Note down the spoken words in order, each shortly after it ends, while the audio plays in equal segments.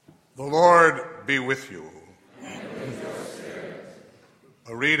The Lord be with you. And with your spirit.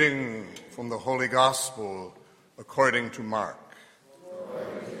 A reading from the Holy Gospel according to Mark.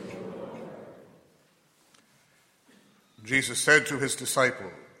 Jesus said to his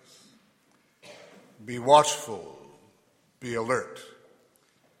disciples, "Be watchful, be alert.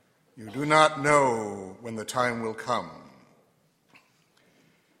 You do not know when the time will come.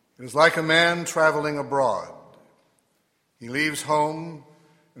 It is like a man traveling abroad. He leaves home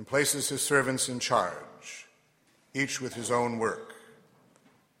and places his servants in charge, each with his own work,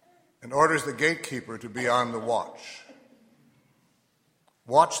 and orders the gatekeeper to be on the watch.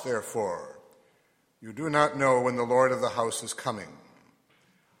 Watch, therefore. You do not know when the Lord of the house is coming,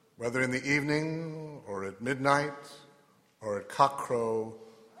 whether in the evening or at midnight or at cockcrow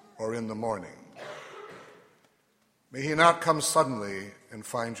or in the morning. May he not come suddenly and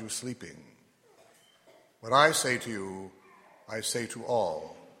find you sleeping. What I say to you, I say to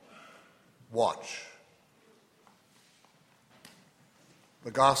all, watch."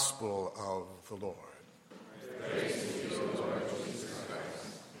 The Gospel of the Lord. Praise to you, Lord Jesus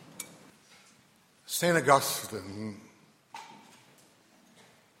Christ. St. Augustine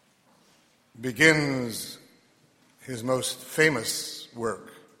begins his most famous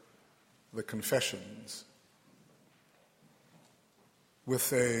work, the Confessions,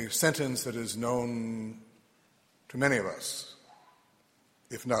 with a sentence that is known to many of us,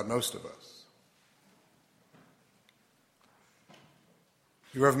 if not most of us.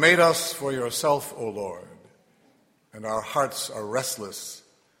 "You have made us for yourself, O Lord, and our hearts are restless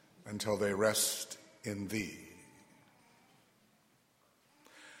until they rest in thee."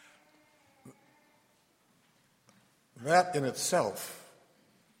 That in itself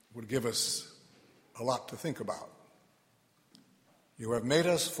would give us a lot to think about. You have made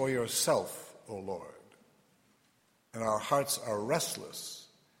us for yourself, O Lord, and our hearts are restless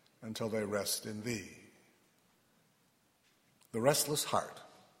until they rest in thee. The restless heart.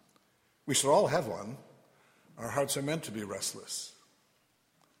 We should all have one. Our hearts are meant to be restless.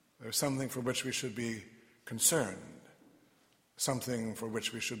 There's something for which we should be concerned, something for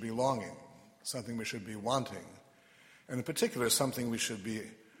which we should be longing, something we should be wanting, and in particular, something we should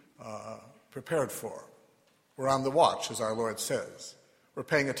be prepared for. We're on the watch, as our Lord says. We're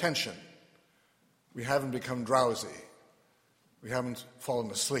paying attention. We haven't become drowsy. We haven't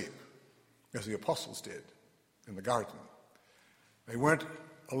fallen asleep, as the apostles did in the garden. They weren't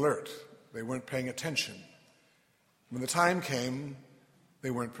alert. They weren't paying attention. When the time came,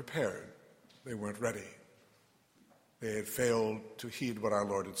 they weren't prepared. They weren't ready. They had failed to heed what our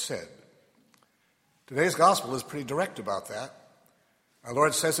Lord had said. Today's gospel is pretty direct about that. Our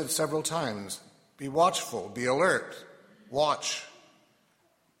Lord says it several times. Be watchful, be alert, watch.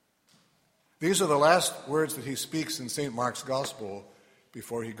 These are the last words that he speaks in St. Mark's gospel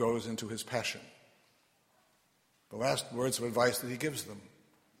before he goes into his passion. The last words of advice that he gives them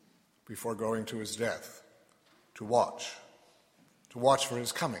before going to his death, to watch for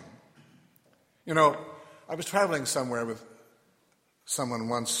his coming. You know, I was traveling somewhere with someone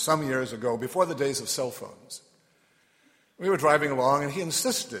once, some years ago, before the days of cell phones. We were driving along, and he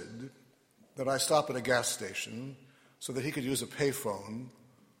insisted that I stop at a gas station so that he could use a payphone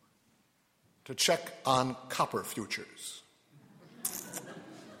to check on copper futures.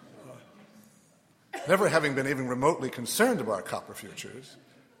 Never having been even remotely concerned about copper futures,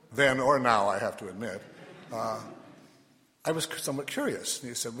 then or now, I have to admit, I was somewhat curious. And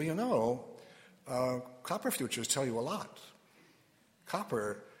he said, well, you know, copper futures tell you a lot.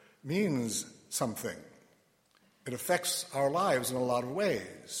 Copper means something. It affects our lives in a lot of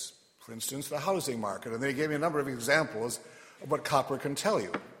ways. For instance, the housing market. And they gave me a number of examples of what copper can tell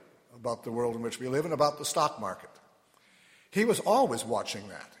you about the world in which we live and about the stock market. He was always watching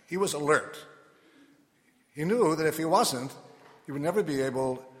that. He was alert. He knew that if he wasn't, he would never be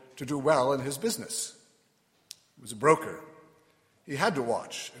able to do well in his business. He was a broker. He had to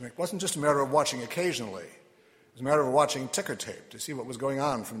watch, and it wasn't just a matter of watching occasionally. It was a matter of watching ticker tape to see what was going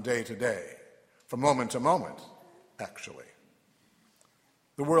on from day to day, from moment to moment, actually.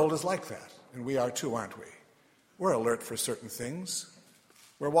 The world is like that, and we are too, aren't we? We're alert for certain things.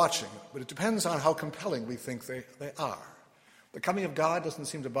 We're watching, but it depends on how compelling we think they are. The coming of God doesn't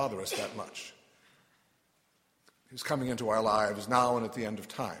seem to bother us that much. He's coming into our lives now and at the end of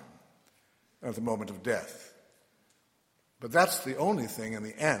time, and at the moment of death. But that's the only thing in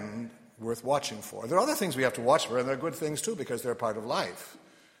the end worth watching for. There are other things we have to watch for, and they're good things too because they're part of life.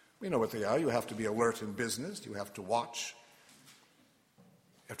 We know what they are. You have to be alert in business. You have to watch.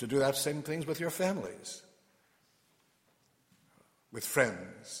 You have to do that same things with your families, with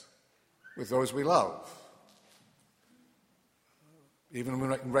friends, with those we love. Even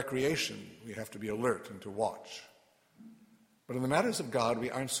in recreation, we have to be alert and to watch. But in the matters of God, we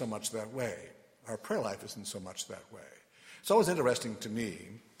aren't so much that way. Our prayer life isn't so much that way. It's always interesting to me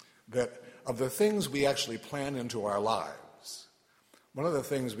that of the things we actually plan into our lives, one of the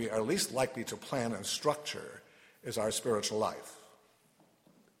things we are least likely to plan and structure is our spiritual life.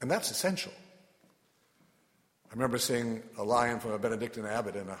 And that's essential. I remember seeing a line from a Benedictine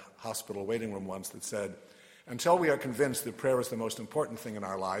abbot in a hospital waiting room once that said, "Until we are convinced that prayer is the most important thing in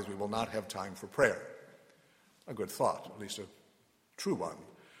our lives, we will not have time for prayer." A good thought, at least a true one.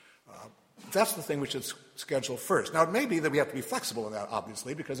 That's the thing we should schedule first. Now, it may be that we have to be flexible in that,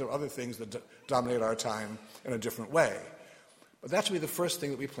 obviously, because there are other things that dominate our time in a different way. But that should be the first thing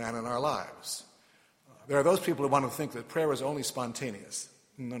that we plan in our lives. There are those people who want to think that prayer is only spontaneous.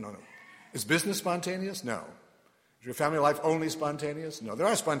 No. Is business spontaneous? No. Is your family life only spontaneous? No. There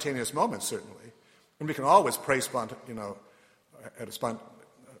are spontaneous moments, certainly. And we can always pray at a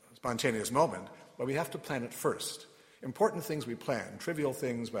spontaneous moment, but we have to plan it first. Important things we plan. Trivial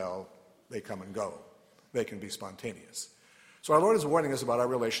things, well, they come and go. They can be spontaneous. So our Lord is warning us about our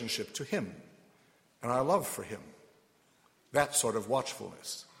relationship to Him and our love for Him. That sort of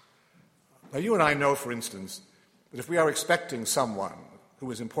watchfulness. Now, you and I know, for instance, that if we are expecting someone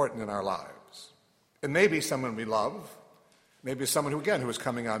who is important in our lives, it may be someone we love, maybe someone who is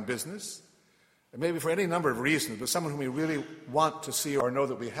coming on business, and maybe for any number of reasons, but someone whom we really want to see or know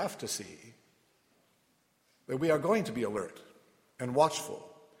that we have to see, that we are going to be alert and watchful.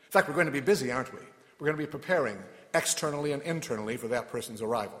 In fact, we're going to be busy, aren't we? We're going to be preparing externally and internally for that person's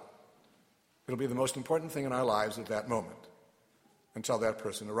arrival. It'll be the most important thing in our lives at that moment, until that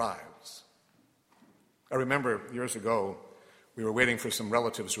person arrives. I remember years ago, we were waiting for some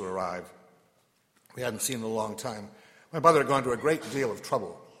relatives to arrive. We hadn't seen in a long time. My mother had gone to a great deal of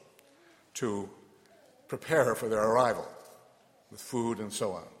trouble to prepare for their arrival, with food and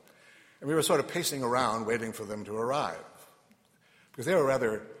so on. And we were sort of pacing around waiting for them to arrive, because they were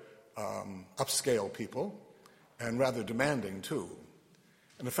rather upscale people and rather demanding too.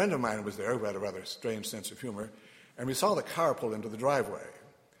 And a friend of mine was there who had a rather strange sense of humor, and we saw the car pull into the driveway.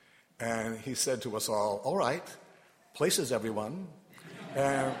 And he said to us all right, places everyone.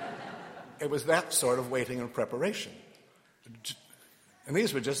 And it was that sort of waiting and preparation. And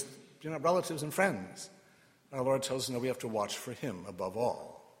these were just, relatives and friends. Our Lord tells us, we have to watch for Him above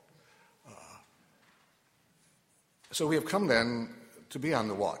all. So we have come then to be on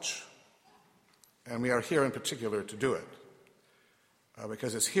the watch. And we are here in particular to do it.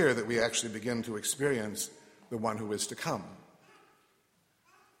 Because it's here that we actually begin to experience the one who is to come.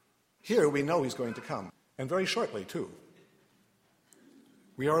 Here we know He's going to come. And very shortly, too.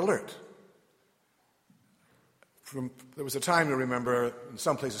 We are alert. There was a time, you remember, in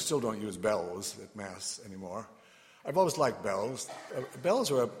some places still don't use bells at Mass anymore. I've always liked bells.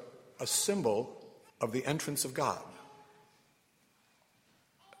 Bells are a symbol of the entrance of God.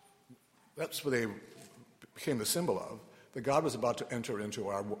 That's what they became the symbol of, that God was about to enter into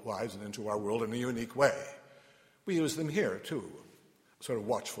our lives and into our world in a unique way. We use them here, too, sort of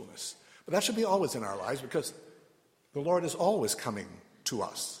watchfulness. But that should be always in our lives, because the Lord is always coming to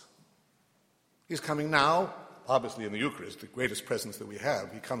us. He's coming now, obviously in the Eucharist, the greatest presence that we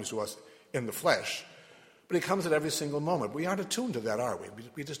have. He comes to us in the flesh, but He comes at every single moment. We aren't attuned to that, are we?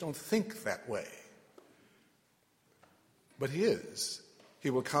 We just don't think that way. But He is. He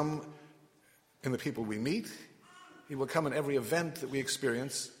will come in the people we meet. He will come in every event that we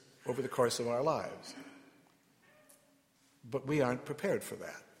experience over the course of our lives. But we aren't prepared for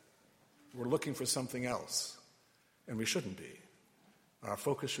that. We're looking for something else, and we shouldn't be. Our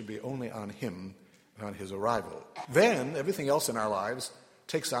focus should be only on Him and on His arrival. Then everything else in our lives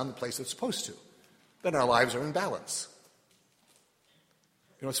takes on the place it's supposed to. Then our lives are in balance.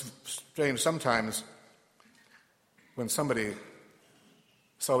 It's strange sometimes when somebody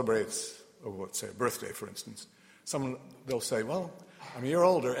celebrates, let's say a birthday, for instance, they'll say, well, I'm a year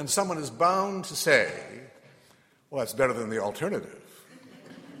older, and someone is bound to say, well, that's better than the alternative.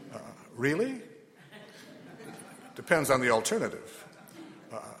 Really? Depends on the alternative.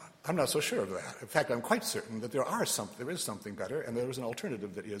 I'm not so sure of that. In fact, I'm quite certain that there is something better, and there is an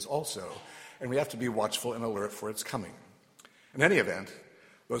alternative that is also, and we have to be watchful and alert for its coming. In any event,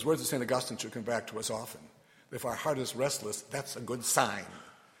 those words of St. Augustine should come back to us often. If our heart is restless, that's a good sign.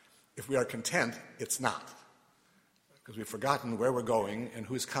 If we are content, it's not, because we've forgotten where we're going and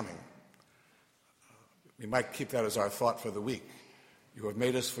who's coming. We might keep that as our thought for the week. You have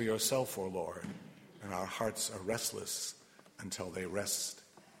made us for yourself, O Lord, and our hearts are restless until they rest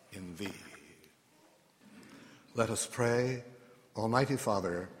in Thee. Let us pray. Almighty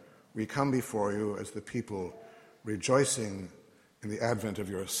Father, we come before You as the people rejoicing in the advent of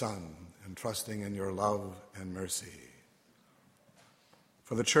your Son and trusting in your love and mercy.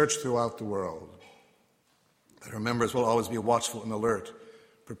 For the church throughout the world, that her members will always be watchful and alert,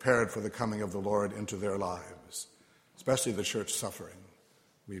 prepared for the coming of the Lord into their lives, especially the church suffering,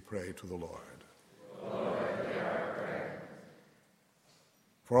 we pray to the Lord. Lord, hear our prayer.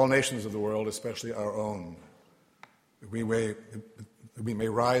 For all nations of the world, especially our own, that we may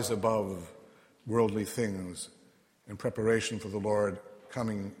rise above worldly things in preparation for the Lord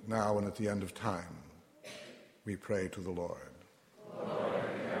coming now and at the end of time, we pray to the Lord. Lord,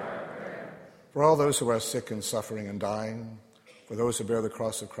 hear our prayer. For all those who are sick and suffering and dying, for those who bear the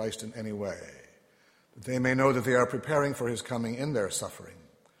cross of Christ in any way, that they may know that they are preparing for his coming in their suffering,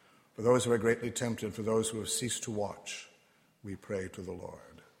 for those who are greatly tempted, for those who have ceased to watch, we pray to the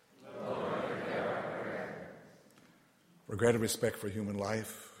Lord. Lord, hear our prayer. For greater respect for human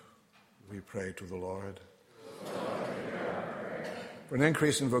life, we pray to the Lord. Lord, hear our prayer. For an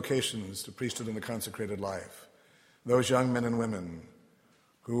increase in vocations to priesthood and the consecrated life, those young men and women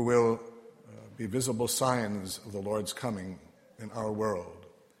who will be visible signs of the Lord's coming in our world.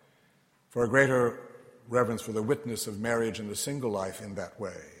 For a greater reverence for the witness of marriage and the single life in that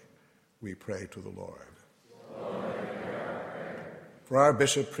way, we pray to the Lord. Lord, hear our prayer. For our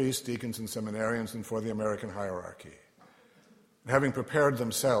bishop, priests, deacons, and seminarians, and for the American hierarchy. Having prepared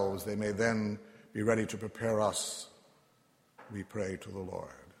themselves, they may then be ready to prepare us, we pray to the Lord.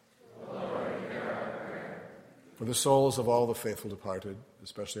 Lord, hear our prayer. For the souls of all the faithful departed,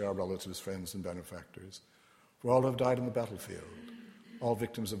 especially our relatives, friends, and benefactors, for all who have died in the battlefield, all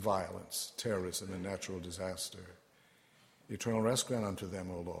victims of violence, terrorism, and natural disaster, eternal rest grant unto them,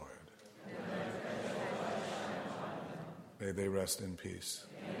 O Lord. May they rest in peace.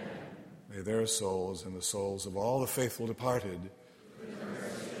 Amen. May their souls and the souls of all the faithful departed,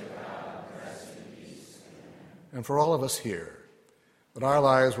 and for all of us here, that our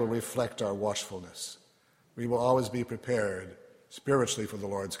lives will reflect our watchfulness. We will always be prepared spiritually for the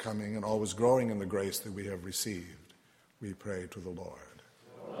Lord's coming and always growing in the grace that we have received. We pray to the Lord.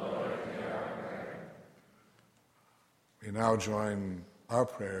 Lord, hear our prayer. We now join our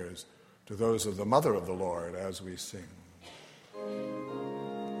prayers to those of the Mother of the Lord as we sing.